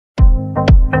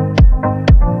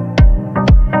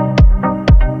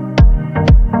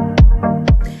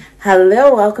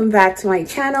Hello, welcome back to my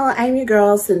channel. I'm your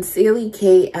girl, Sincerely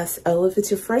KSO. If it's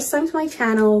your first time to my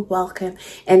channel, welcome.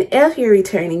 And if you're a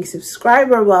returning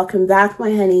subscriber, welcome back,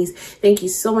 my honeys. Thank you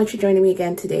so much for joining me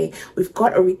again today. We've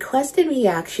got a requested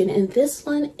reaction, and this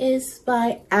one is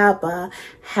by ABBA.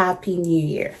 Happy New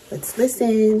Year. Let's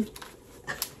listen.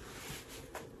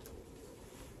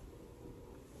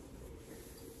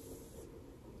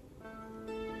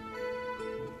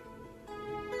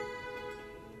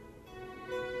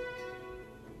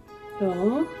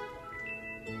 Oh,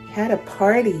 he had a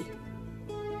party.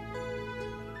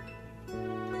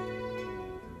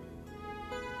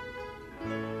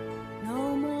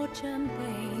 No more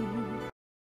champagne,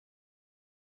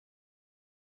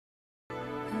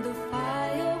 and the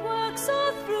fireworks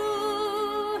are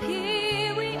through.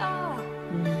 Here we are,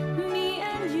 me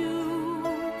and you,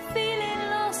 feeling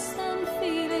lost and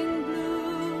feeling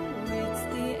blue. It's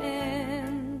the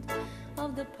end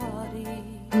of the party,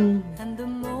 and the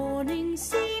morning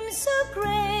seems so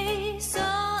grey, so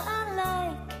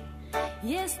unlike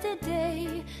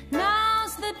yesterday.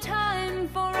 Now's the time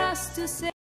for us to say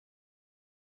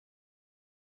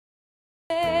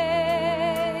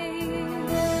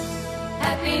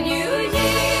Happy New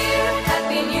Year,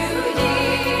 Happy New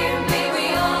Year. May we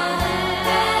all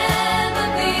have a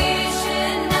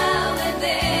vision now and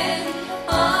then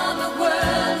of a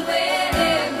world where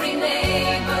every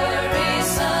neighbor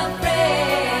is a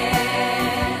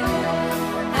friend.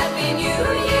 Happy New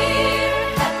Year,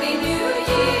 Happy New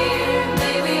Year.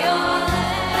 May we all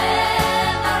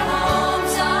have our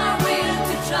homes, our will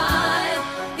to try.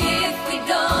 If we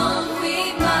don't, we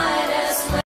might as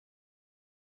well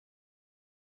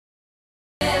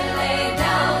lay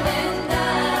down and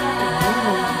die.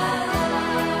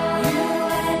 You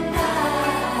and I.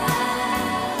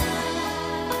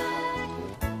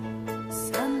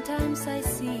 Sometimes I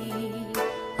see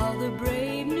how the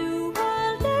brave new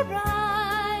world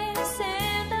arrives,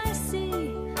 and I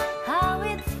see how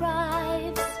it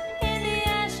thrives in the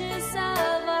ashes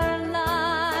of our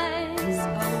lives.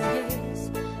 Oh yes,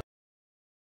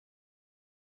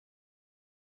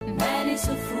 man is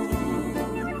a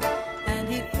fool, and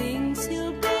he thinks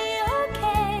he'll be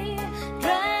okay,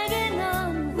 dragging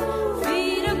on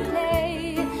feet of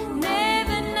clay,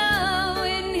 never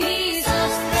knowing he's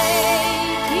astray.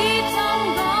 Keeps on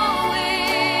going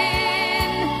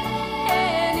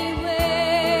anyway.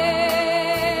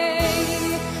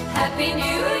 Happy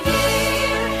New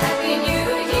Year, Happy New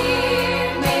Year.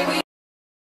 May we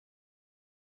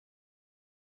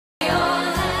all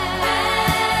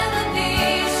have a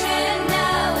vision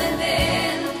now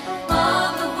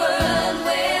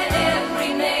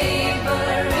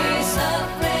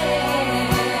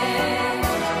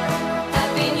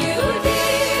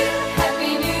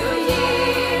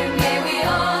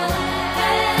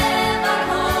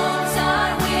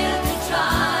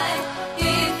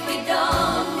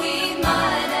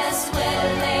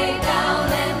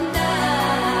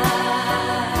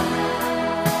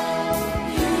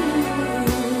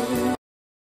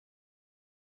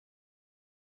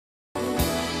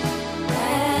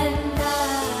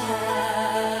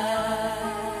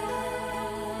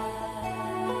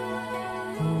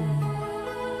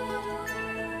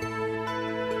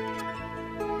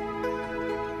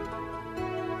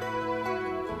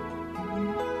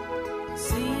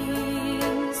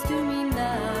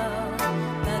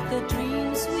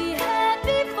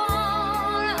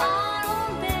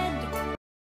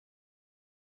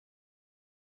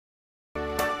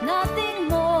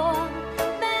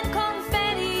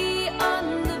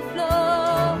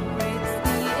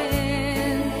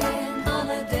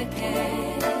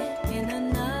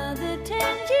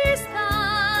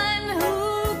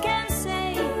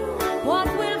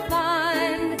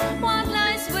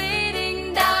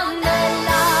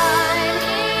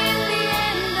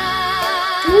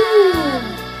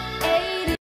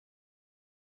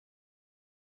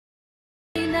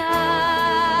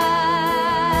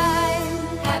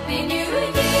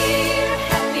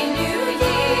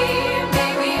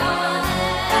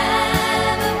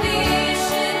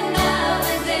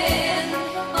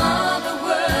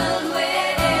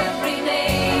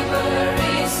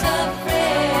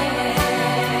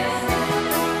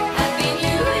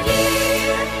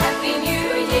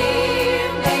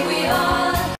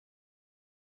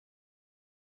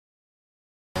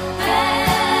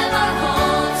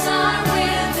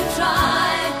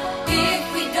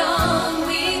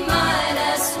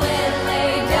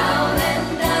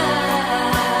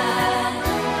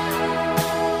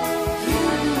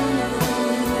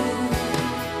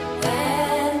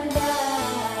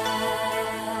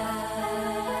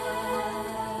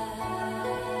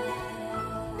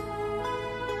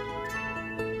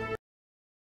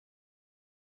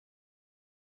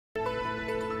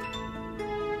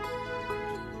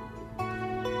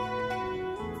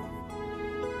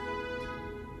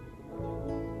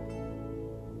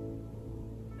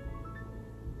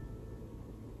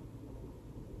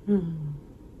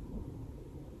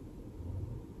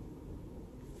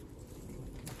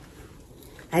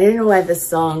I don't know why this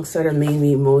song sort of made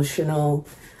me emotional,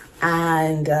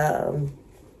 and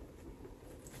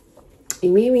it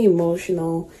made me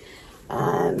emotional,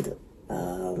 and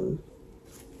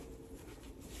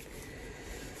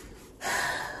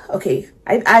okay,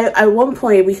 I at one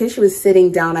point, because she was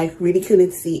sitting down, I really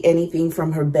couldn't see anything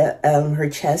from her her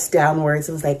chest downwards.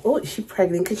 It was like, oh, is she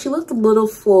pregnant? Because she looked a little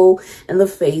full in the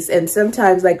face. And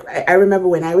sometimes, like, I remember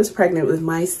when I was pregnant with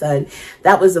my son,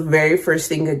 that was the very first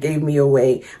thing that gave me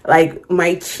away. Like,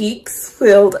 my cheeks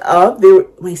filled up.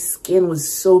 My skin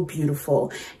was so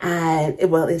beautiful. And,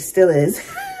 well, it still is.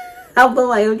 I'll blow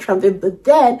my own trumpet. But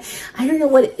then, I don't know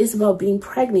what it is about being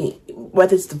pregnant,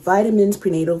 whether it's the vitamins,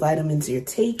 prenatal vitamins you're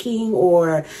taking,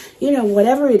 or, you know,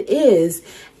 whatever it is.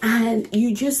 And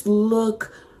you just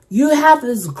look, you have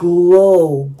this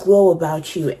glow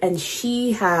about you. And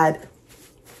she had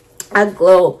a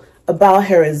glow about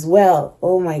her as well.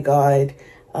 Oh my God.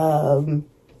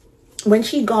 When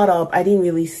she got up, I didn't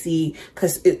really see,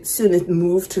 because soon it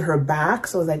moved to her back.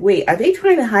 So I was like, wait, are they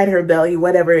trying to hide her belly,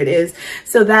 whatever it is?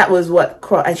 So that was what,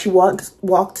 and she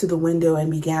walked to the window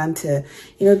and began to,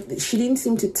 you know, she didn't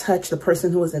seem to touch the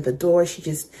person who was at the door. She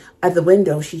just, at the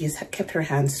window, she just kept her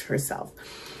hands to herself.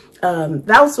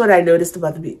 That was what I noticed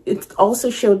about it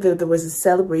also showed that there was a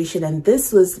celebration, and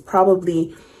this was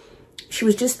probably, she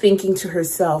was just thinking to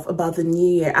herself about the new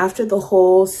year. After the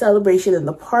whole celebration and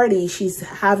the party, she's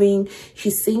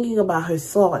singing about her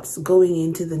thoughts going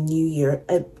into the new year.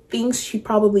 Things she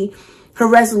probably, her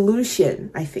resolution,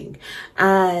 I think.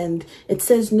 And it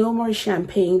says, no more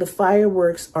champagne. The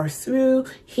fireworks are through.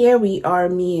 Here we are,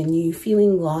 me and you,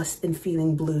 feeling lost and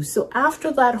feeling blue. So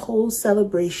after that whole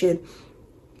celebration,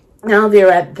 now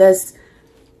they're at this,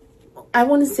 I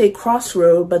want to say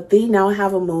crossroad, but they now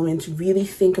have a moment to really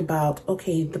think about,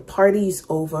 okay, the party's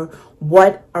over.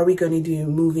 What are we going to do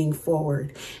moving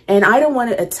forward? And I don't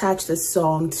want to attach this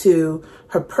song to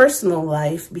her personal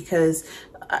life, because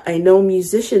I know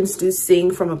musicians do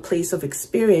sing from a place of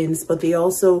experience, but they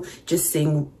also just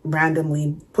sing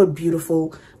randomly, put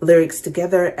beautiful lyrics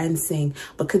together and sing.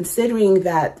 But considering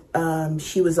that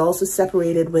she was also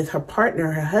separated with her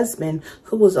partner, her husband,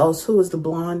 who was the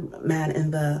blonde man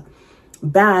in the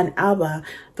band ABBA,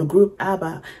 the group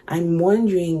ABBA, I'm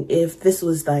wondering if this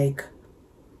was like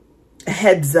a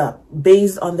heads up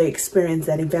based on the experience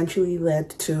that eventually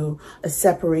led to a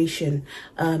separation.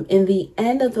 In the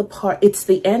end of the it's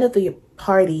the end of the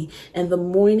party, and the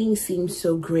morning seems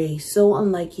so gray, so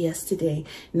unlike yesterday.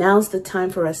 Now's the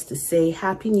time for us to say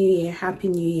Happy New Year, Happy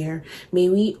New Year. May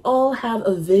we all have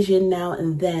a vision now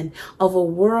and then of a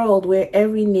world where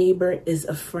every neighbor is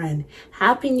a friend.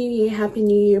 Happy New Year, Happy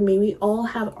New Year. May we all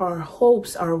have our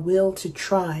hopes, our will to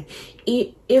try.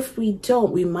 If we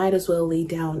don't, we might as well lay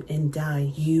down and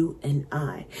die, you and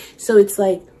I. So it's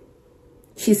like,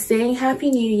 she's saying Happy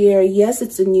New Year. Yes,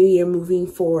 it's a new year moving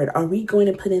forward. Are we going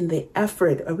to put in the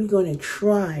effort? Are we going to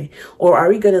try? Or are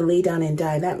we going to lay down and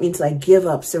die? That means like give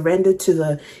up, surrender to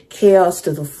the chaos,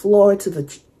 to the floor, to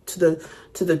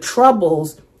the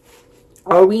troubles.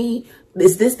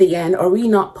 Is this the end? Are we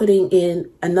not putting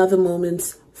in another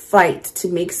moment's fight to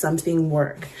make something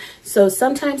work? So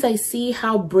sometimes I see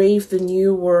how brave the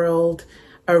new world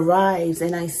arrives,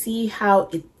 and I see how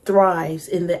it thrives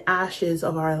in the ashes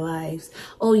of our lives.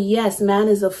 Oh yes, man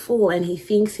is a fool and he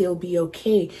thinks he'll be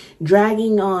okay,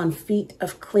 dragging on feet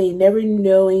of clay, never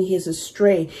knowing he's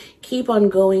astray. Keep on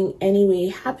going anyway.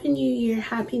 Happy New Year,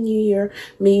 Happy New Year.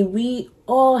 May we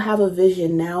all have a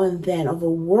vision now and then of a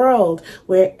world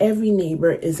where every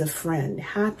neighbor is a friend.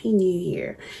 Happy New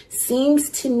Year. Seems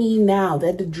to me now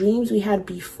that the dreams we had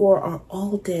before are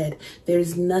all dead.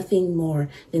 There's nothing more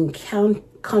than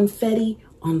confetti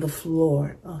on the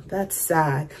floor. Oh, that's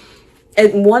sad.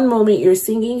 At one moment you're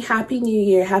singing Happy New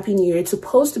Year, Happy New Year. It's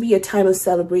supposed to be a time of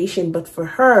celebration, but for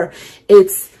her,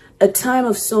 it's a time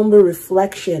of somber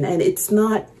reflection, and it's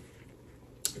not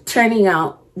turning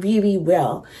out really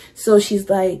well. So she's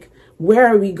like, where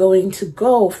are we going to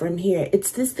go from here?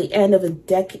 It's the end of a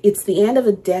decade. It's the end of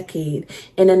a decade.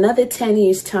 In another 10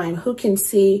 years time, who can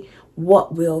say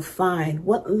what we'll find?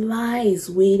 What lies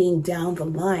waiting down the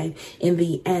line in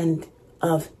the end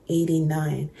of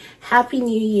 89. Happy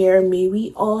New Year. May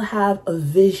we all have a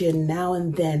vision now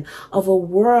and then of a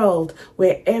world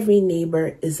where every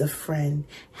neighbor is a friend.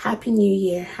 Happy New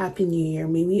Year, Happy New Year.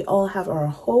 May we all have our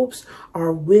hopes,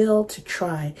 our will to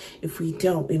try. If we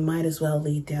don't, we might as well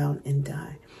lay down and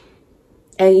die.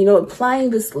 And, you know,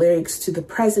 applying this lyrics to the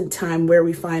present time where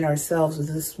we find ourselves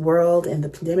with this world and the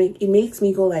pandemic, it makes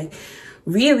me go like,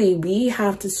 really, we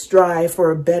have to strive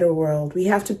for a better world. We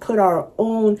have to put our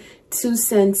own 2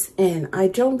 cents in. I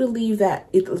don't believe that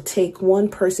it'll take one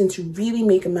person to really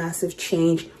make a massive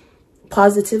change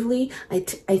positively. I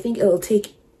think it'll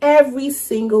take every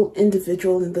single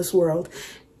individual in this world,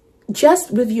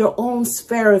 just with your own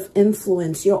sphere of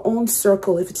influence, your own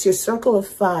circle. If it's your circle of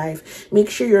 5, make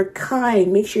sure you're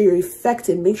kind, make sure you're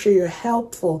effective, make sure you're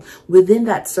helpful within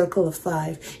that circle of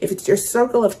 5. If it's your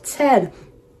circle of 10,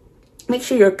 make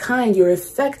sure you're kind, you're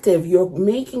effective, you're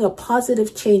making a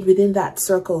positive change within that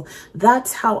circle.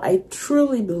 That's how I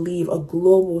truly believe a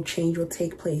global change will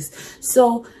take place.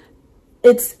 So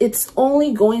it's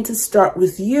only going to start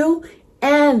with you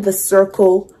and the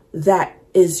circle that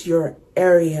is your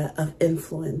area of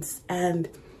influence, and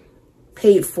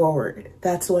pay it forward.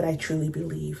 That's what I truly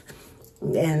believe.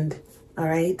 And all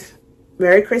right,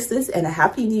 Merry Christmas and a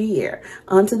Happy New Year.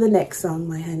 On to the next song,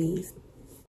 my honeys.